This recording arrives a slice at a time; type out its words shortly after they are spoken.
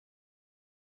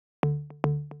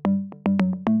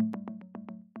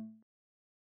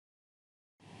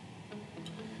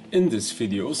In this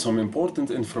video, some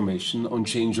important information on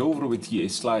changeover with TA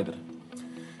slider.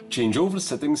 Changeover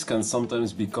settings can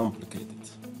sometimes be complicated.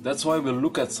 That's why we'll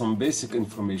look at some basic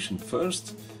information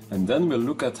first, and then we'll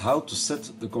look at how to set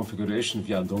the configuration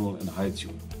via dongle and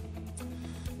HyTune.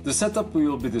 The setup we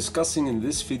will be discussing in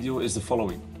this video is the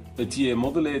following. A TA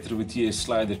modulator with TA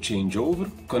slider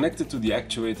changeover connected to the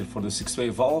actuator for the 6-way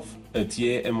valve, a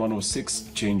TA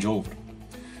M106 changeover.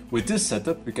 With this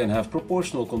setup we can have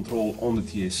proportional control on the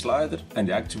TA slider, and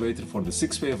the actuator for the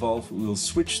 6-way valve will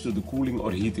switch to the cooling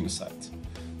or heating side.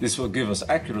 This will give us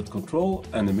accurate control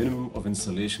and a minimum of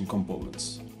installation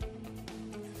components.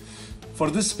 For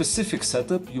this specific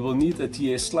setup you will need a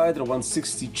TA slider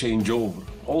 160 changeover,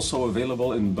 also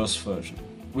available in bus version,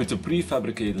 with the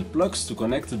prefabricated plugs to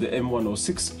connect to the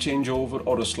M106 changeover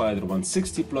or a slider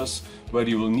 160 plus, where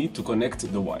you will need to connect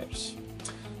the wires.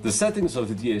 The settings of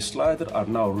the TA slider are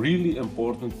now really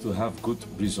important to have good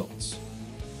results.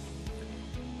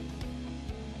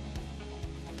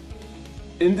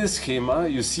 In this schema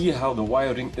you see how the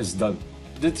wiring is done.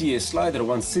 The TA slider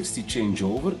 160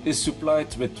 changeover is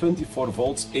supplied with 24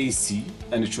 volts AC,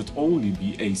 and it should only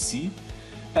be AC,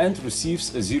 and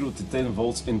receives a 0 to 10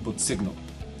 volts input signal.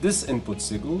 This input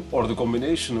signal, or the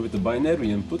combination with the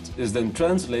binary input, is then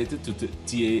translated to the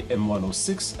TA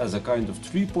M106 as a kind of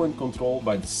 3-point control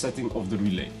by the setting of the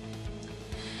relay.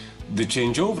 The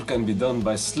changeover can be done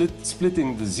by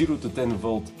splitting the 0 to 10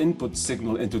 volt input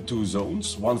signal into two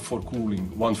zones, one for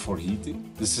cooling, one for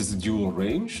heating. This is the dual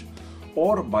range.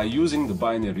 Or by using the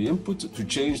binary input to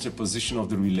change the position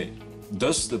of the relay,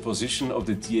 thus the position of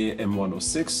the TA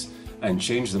M106, and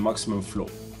change the maximum flow.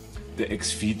 The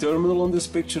XV terminal on this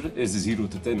picture is the 0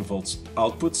 to 10 volts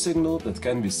output signal that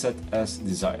can be set as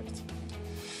desired.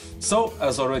 So,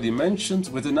 as already mentioned,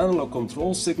 with an analog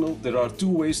control signal there are two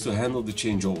ways to handle the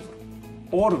changeover.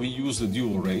 Or we use the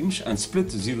dual range and split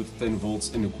the 0 to 10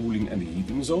 volts in the cooling and the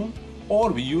heating zone, or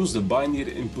we use the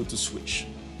binary input to switch.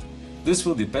 This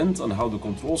will depend on how the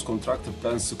controls contractor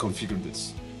plans to configure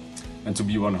this. And to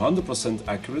be 100%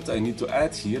 accurate, I need to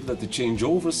add here that the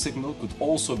changeover signal could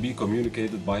also be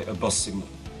communicated by a bus signal.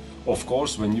 Of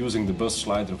course, when using the bus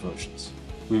slider versions.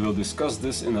 We will discuss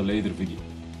this in a later video.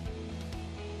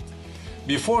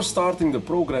 Before starting the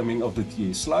programming of the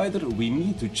TA slider, we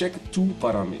need to check two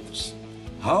parameters.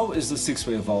 How is the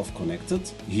 6-way valve connected,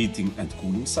 heating and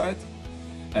cooling side?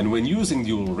 And when using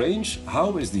dual range,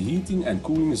 how is the heating and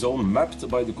cooling zone mapped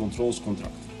by the controls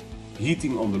contractor?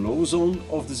 Heating on the low zone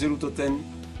of the 0 to 10,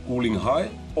 cooling high,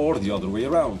 or the other way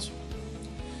around.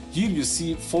 Here you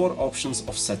see 4 options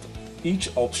of setup. Each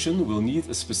option will need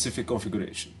a specific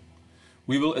configuration.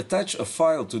 We will attach a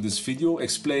file to this video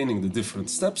explaining the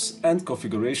different steps and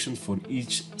configuration for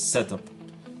each setup.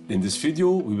 In this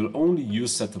video we will only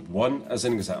use setup 1 as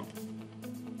an example.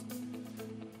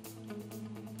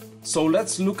 So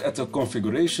let's look at the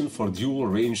configuration for dual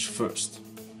range first.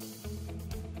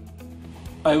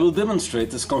 I will demonstrate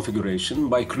this configuration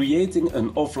by creating an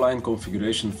offline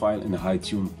configuration file in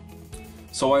HyTune.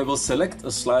 So I will select a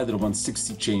slider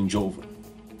 160 changeover.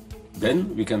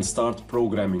 Then we can start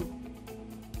programming.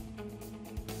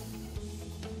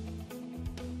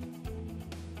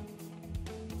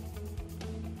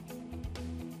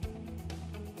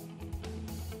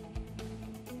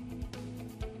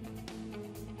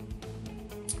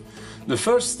 The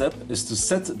first step is to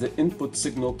set the input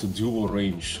signal to dual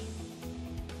range.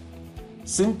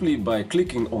 Simply by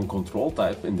clicking on control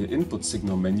type in the input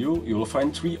signal menu, you will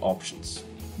find 3 options.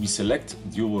 We select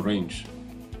dual range.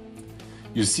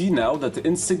 You see now that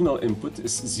the signal input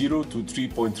is 0 to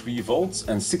 3.3 volts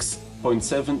and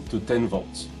 6.7 to 10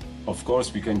 volts. Of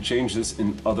course, we can change this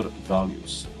in other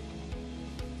values.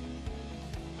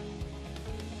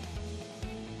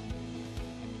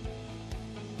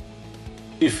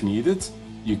 If needed,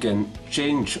 you can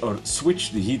change or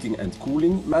switch the heating and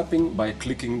cooling mapping by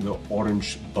clicking the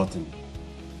orange button.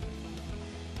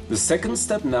 The second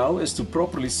step now is to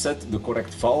properly set the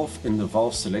correct valve in the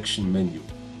valve selection menu.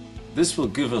 This will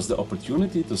give us the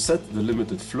opportunity to set the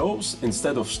limited flows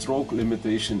instead of stroke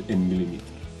limitation in millimeter.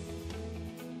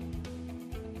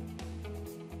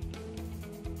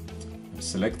 I'm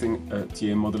selecting a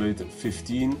TA modulator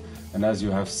 15, and as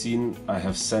you have seen, I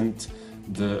have sent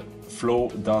the flow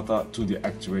data to the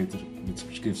actuator,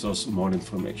 which gives us more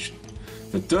information.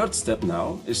 The third step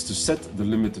now is to set the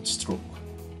limited stroke.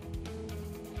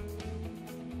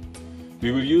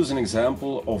 We will use an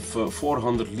example of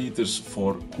 400 liters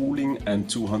for cooling and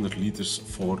 200 liters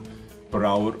per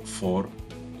hour for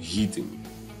heating.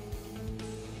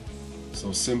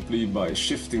 So simply by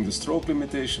shifting the stroke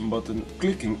limitation button,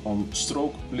 clicking on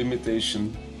stroke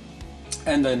limitation,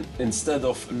 And then instead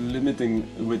of limiting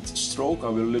with stroke, I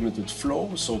will limit with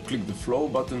flow. So click the flow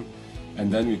button,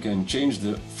 and then we can change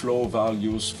the flow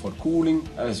values for cooling,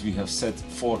 as we have set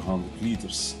 400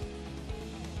 liters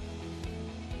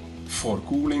for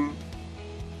cooling.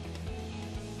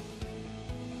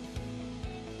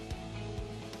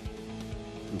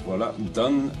 Voila,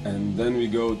 done. And then we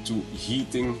go to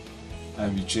heating,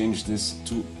 and we change this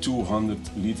to 200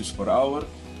 liters per hour.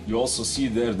 You also see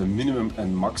there the minimum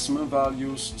and maximum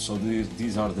values. So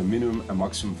these are the minimum and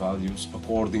maximum values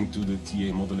according to the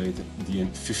TA modulator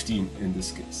DN15 in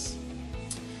this case.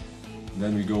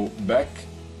 Then we go back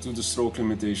to the stroke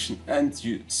limitation, and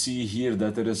you see here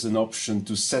that there is an option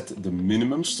to set the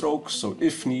minimum stroke. So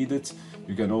if needed,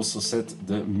 you can also set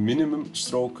the minimum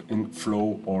stroke in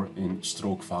flow or in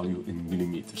stroke value in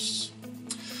millimeters.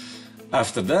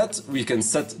 After that, we can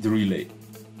set the relay.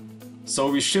 So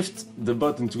we shift the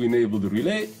button to enable the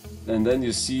relay, and then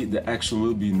you see the action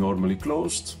will be normally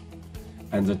closed,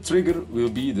 and the trigger will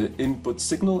be the input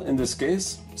signal in this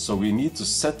case. So we need to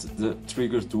set the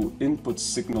trigger to input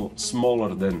signal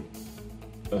smaller than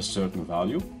a certain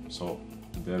value. So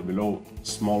there below,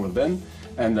 smaller than,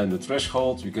 and then the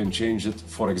threshold, we can change it,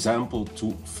 for example,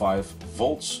 to 5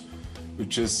 volts,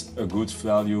 which is a good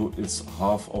value. It's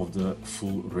half of the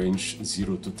full range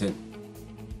 0 to 10.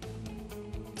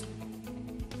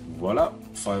 Voila,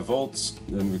 5 volts.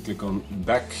 Then we click on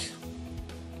back.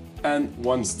 And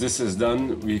once this is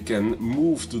done, we can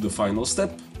move to the final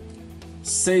step.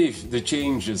 Save the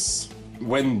changes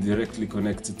when directly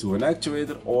connected to an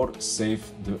actuator, or save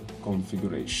the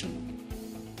configuration.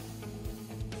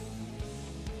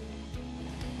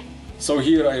 So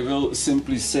here I will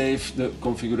simply save the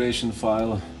configuration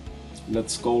file.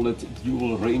 Let's call it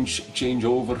dual range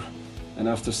changeover. And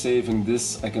after saving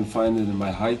this, I can find it in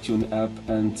my HyTune app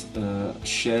and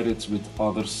share it with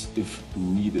others if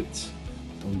needed.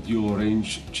 So dual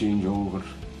range changeover,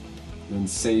 then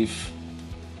save,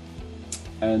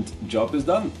 and job is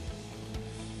done.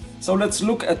 So let's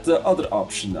look at the other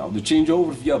option now, the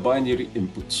changeover via binary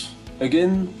input.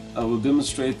 Again, I will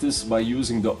demonstrate this by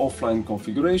using the offline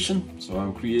configuration. So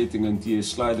I'm creating a TA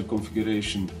slider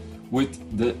configuration with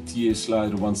the TA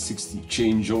slider 160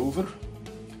 changeover.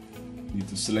 Need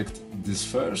to select this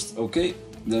first. Okay,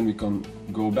 then we can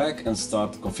go back and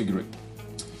start configuring.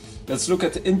 Let's look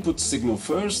at the input signal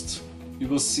first. You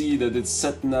will see that it's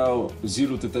set now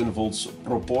 0 to 10 volts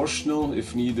proportional.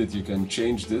 If needed, you can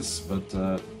change this, but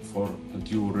for a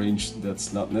dual range,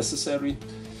 that's not necessary.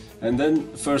 And then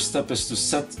first step is to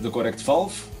set the correct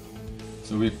valve.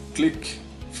 So we click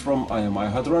from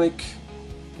IMI Hydronic,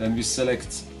 then we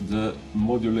select the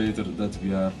modulator that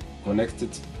we are connected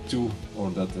to,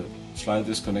 or that the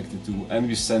slider is connected to, and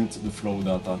we send the flow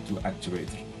data to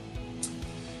actuator.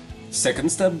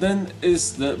 Second step then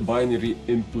is the binary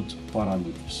input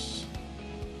parameters.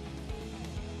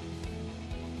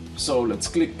 So let's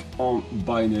click on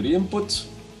binary input.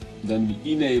 Then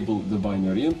we enable the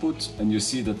binary input, and you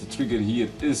see that the trigger here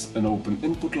is an open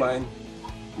input line.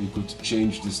 We could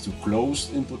change this to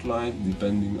closed input line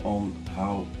depending on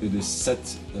how it is set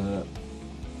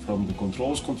from the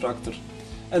controls contractor.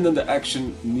 And then the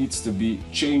action needs to be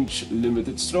change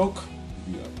limited stroke.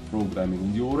 We are programming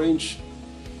in dual range.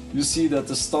 You see that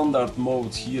the standard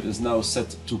mode here is now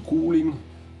set to cooling.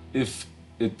 If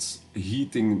it's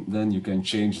heating, then you can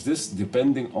change this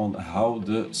depending on how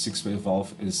the 6-way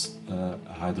valve is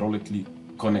hydraulically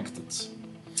connected.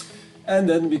 And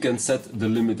then we can set the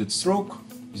limited stroke.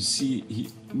 You see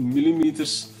here,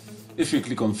 millimeters. If we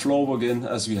click on flow again,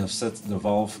 as we have set the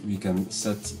valve, we can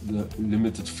set the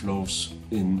limited flows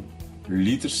in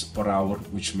liters per hour,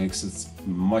 which makes it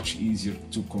much easier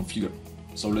to configure.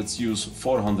 So let's use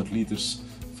 400 liters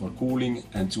for cooling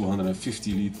and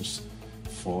 250 liters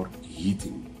for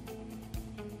heating.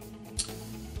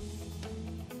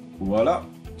 Voila,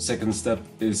 second step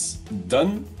is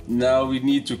done. Now we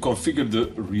need to configure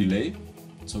the relay.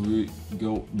 So we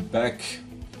go back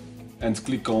and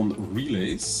click on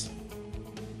relays.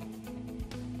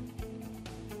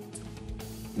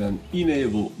 Then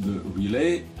enable the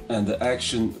relay, and the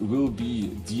action will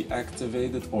be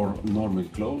deactivated or normally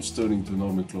closed, turning to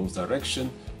normally closed direction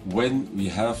when we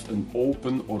have an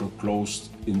open or a closed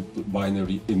input,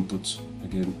 binary input,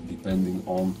 again depending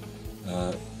on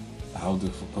how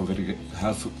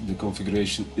the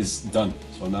configuration is done.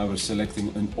 So now we're selecting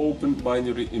an open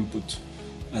binary input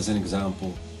as an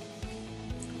example,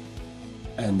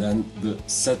 and then the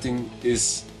setting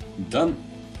is done.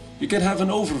 You can have an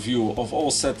overview of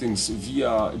all settings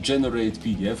via Generate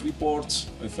PDF Report.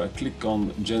 If I click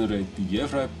on Generate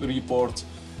PDF Report,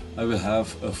 I will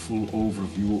have a full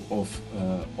overview of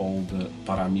all the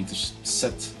parameters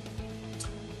set.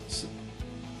 It's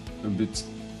a bit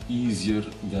easier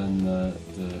than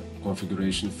the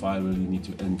configuration file where you need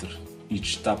to enter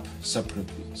each tab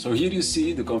separately. So here you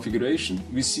see the configuration.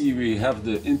 We have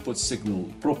the input signal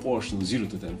proportional 0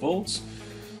 to 10 volts,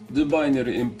 the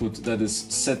binary input that is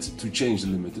set to change the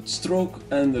limited stroke,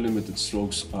 and the limited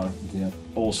strokes are there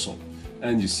also.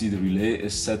 And you see the relay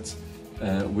is set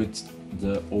with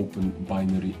the open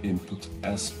binary input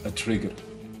as a trigger.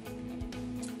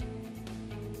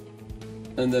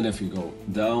 And then if we go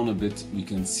down a bit, we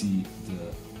can see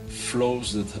the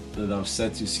flows that are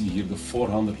set. You see here the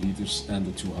 400 liters and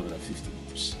the 250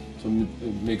 liters. So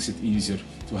it makes it easier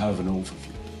to have an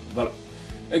overview. But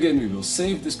again, we will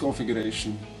save this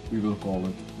configuration. We will call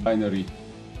it binary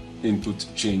input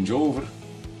changeover.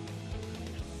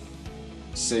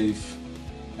 Save,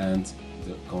 and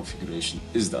the configuration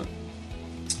is done.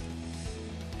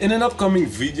 In an upcoming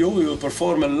video, we will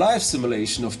perform a live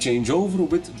simulation of changeover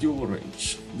with dual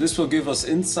range. This will give us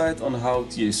insight on how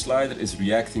TA Slider is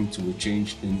reacting to a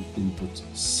change in input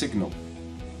signal.